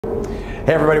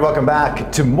Hey everybody, welcome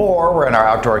back to more. We're in our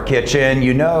outdoor kitchen.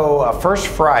 You know, First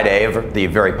Friday, the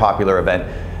very popular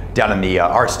event down in the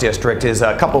Arts District, is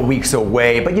a couple weeks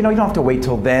away, but you know, you don't have to wait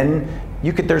till then.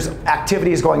 There's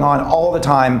activities going on all the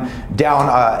time down,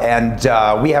 and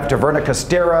we have Taverna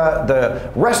Costera,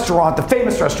 the restaurant, the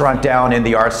famous restaurant down in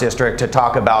the Arts District, to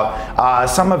talk about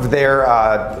some of their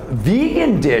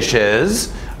vegan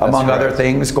dishes, among other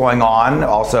things going on.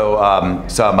 Also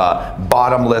some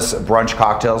bottomless brunch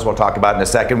cocktails we'll talk about in a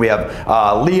second. We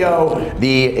have Leo,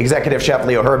 the executive chef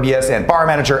Leo Herbius, and bar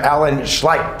manager Alan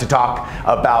Schleich to talk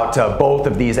about both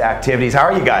of these activities. How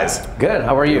are you guys? Good.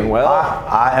 How are you? Well,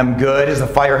 I am good. Is the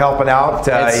fire helping out?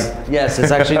 Yes,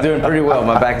 it's actually doing pretty well.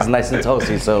 My back is nice and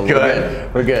toasty, so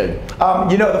good. We're good.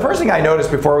 You know, the first thing I noticed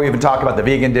before we even talk about the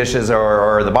vegan dishes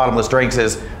or the bottomless drinks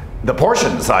is the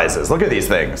portion sizes. Look at these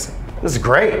things. This is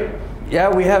great. Yeah,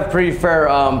 we have pretty fair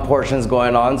portions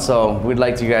going on, so we'd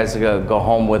like you guys to go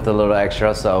home with a little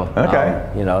extra. So,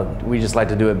 you know, we just like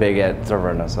to do it big at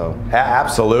Taverna. So,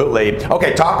 absolutely.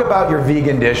 Okay, talk about your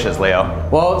vegan dishes, Leo.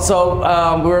 Well,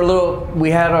 so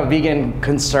we had a vegan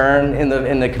concern in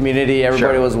the community.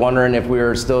 Everybody was wondering if we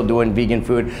were still doing vegan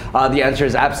food. The answer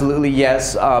is absolutely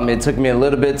yes. It took me a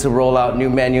little bit to roll out new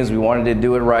menus. We wanted to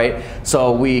do it right,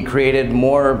 so we created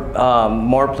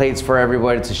more plates for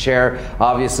everybody to share.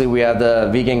 Obviously, we have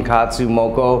the vegan katsu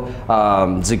moko,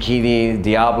 zucchini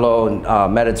diablo,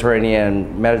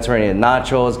 Mediterranean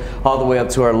nachos, all the way up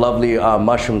to our lovely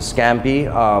mushroom scampi.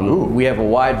 We have a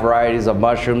wide varieties of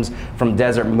mushrooms from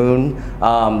Desert Moon.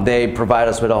 They provide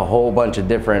us with a whole bunch of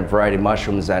different variety of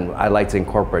mushrooms, and I like to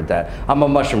incorporate that. I'm a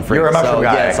mushroom freak. You're a mushroom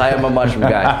guy. Yes, I am a mushroom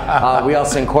guy. We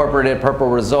also incorporated purple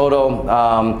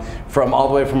risotto, from all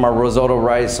the way from our risotto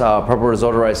rice, purple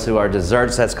risotto rice, to our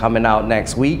desserts that's coming out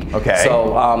next week. Okay.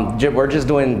 So we're just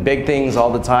doing big things all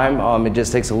the time. It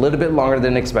just takes a little bit longer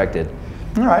than expected.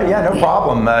 All right, yeah, no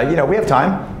problem. You know, we have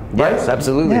time. Right? Yes,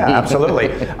 absolutely. Yeah,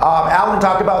 absolutely. Alan,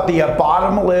 talk about the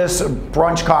bottomless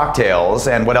brunch cocktails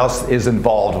and what else is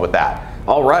involved with that.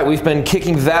 All right, we've been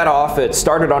kicking that off. It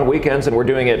started on weekends, and we're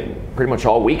doing it pretty much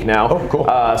all week now. Oh, cool.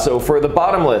 So for the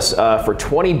bottomless, for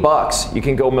 20 bucks, you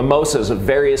can go mimosas of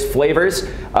various flavors,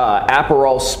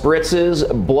 Aperol spritzes,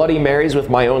 Bloody Marys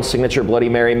with my own signature Bloody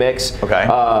Mary mix,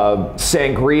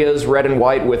 sangrias, red and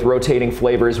white with rotating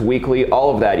flavors weekly.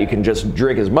 All of that, you can just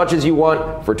drink as much as you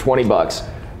want for 20 bucks.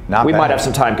 We might have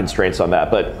some time constraints on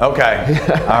that, but okay,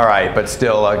 all right, but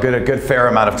still a good fair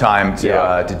amount of time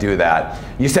to do that.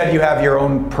 You said you have your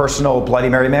own personal Bloody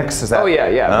Mary mix. Is that? Oh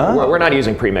yeah. Oh. We're not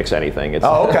using premix anything. It's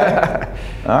okay.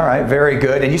 All right, very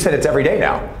good. And you said it's every day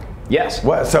now. Yes.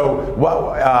 When does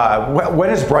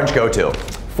brunch go to?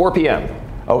 4 p.m.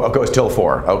 Oh, it goes till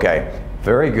 4. Okay.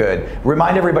 Very good.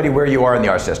 Remind everybody where you are in the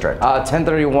Arts District.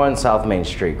 1031 South Main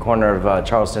Street, corner of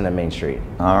Charleston and Main Street.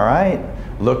 All right.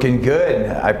 Looking good.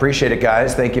 I appreciate it,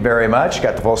 guys. Thank you very much.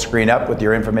 Got the full screen up with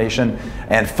your information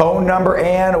and phone number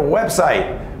and website.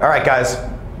 All right, guys,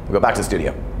 we'll go back to the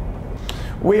studio.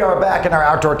 We are back in our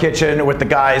outdoor kitchen with the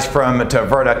guys from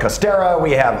Taverna Costera.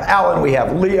 We have Alan, we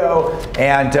have Leo,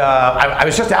 and I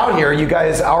was just out here. You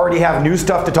guys already have new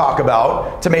stuff to talk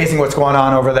about. It's amazing what's going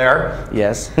on over there.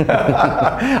 Yes. New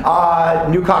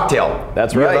cocktail.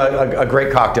 That's right. right. A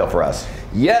great cocktail for us.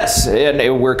 Yes,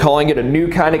 and we're calling it a new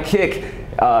kind of kick.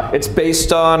 It's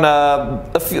based on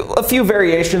a few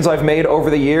variations I've made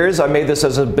over the years. I made this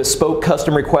as a bespoke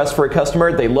custom request for a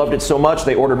customer. They loved it so much,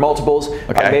 they ordered multiples.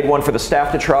 Okay. I made one for the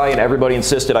staff to try, and everybody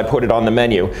insisted I put it on the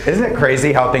menu. Isn't it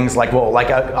crazy how things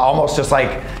almost just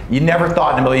like you never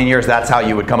thought in a million years that's how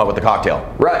you would come up with a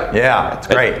cocktail? Right. Yeah, it's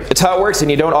great. It's how it works,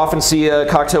 and you don't often see a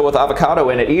cocktail with avocado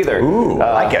in it either. Ooh,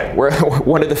 I like it. We're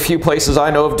one of the few places I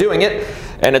know of doing it.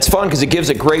 And it's fun because it gives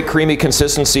a great creamy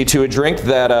consistency to a drink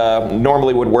that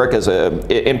normally would work as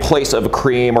in place of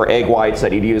cream or egg whites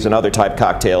that you'd use in other type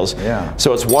cocktails. Yeah.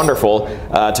 So it's wonderful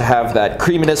to have that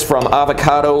creaminess from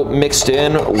avocado mixed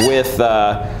in with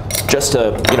just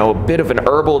a bit of an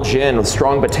herbal gin with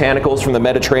strong botanicals from the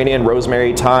Mediterranean,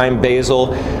 rosemary, thyme,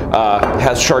 basil.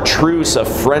 Has chartreuse, a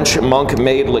French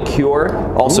monk-made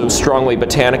liqueur, also strongly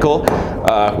botanical.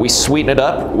 We sweeten it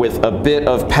up with a bit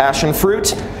of passion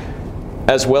fruit,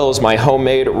 as well as my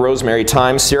homemade rosemary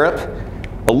thyme syrup,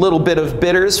 a little bit of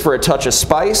bitters for a touch of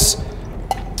spice,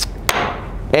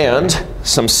 and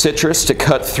some citrus to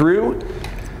cut through.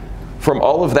 From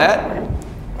all of that,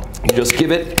 you just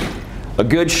give it a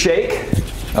good shake.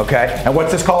 Okay, and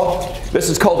what's this called? This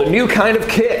is called a new kind of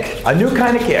kick. A new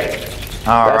kind of kick.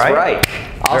 All right. That's right.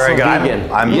 Very good.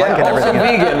 Vegan. I'm liking everything. Also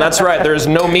vegan, that's right. There's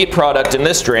no meat product in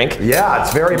this drink. Yeah,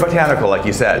 it's very botanical, like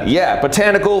you said. Yeah,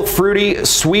 botanical, fruity,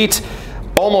 sweet,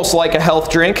 almost like a health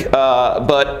drink,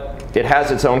 but it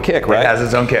has its own kick, right? It has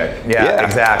its own kick. Yeah,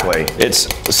 exactly. It's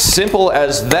simple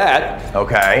as that.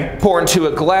 Okay. Pour into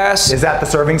a glass. Is that the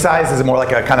serving size? Is it more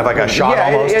like a kind of like a shot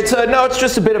almost? No, it's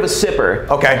just a bit of a sipper.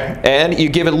 Okay. And you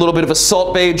give it a little bit of a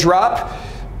Salt Bae drop,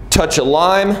 touch of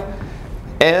lime,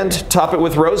 and top it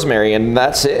with rosemary, and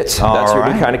that's it. That's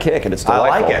your new kind of kick, and it's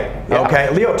delightful. I like it. Yeah. Okay,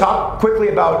 Leo, talk quickly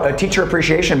about Teacher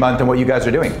Appreciation Month and what you guys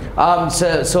are doing.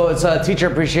 So it's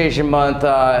Teacher Appreciation Month,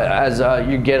 as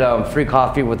you get free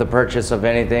coffee with the purchase of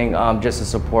anything, just to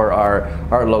support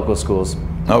our local schools.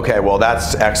 Okay, well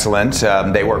that's excellent.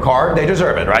 They work hard, they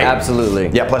deserve it, right? Absolutely.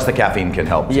 Yeah, plus the caffeine can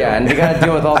help too. Yeah, and you got to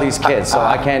deal with all these kids, so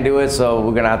I can't do it, so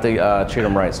we're going to have to treat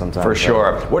them right sometimes. For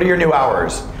sure. What are your new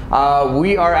hours?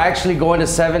 We are actually going to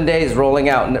 7 days, rolling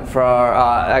out for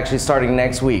actually starting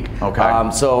next week. Okay.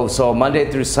 So Monday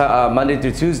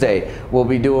through Tuesday, we'll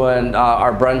be doing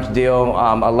our brunch deal,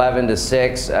 11 to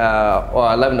 6,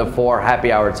 or 11 to 4,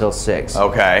 happy hour till 6.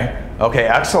 Okay. Okay,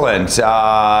 excellent.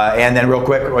 And then real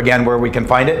quick, again, where we can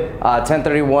find it?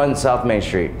 1031 South Main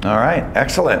Street. All right,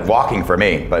 excellent. Walking for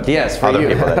me, but yes, for other you.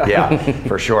 people, yeah,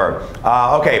 for sure.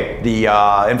 Okay, the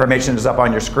information is up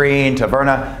on your screen.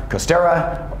 Taverna,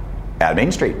 Costera, at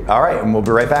Main Street. All right, and we'll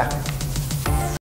be right back.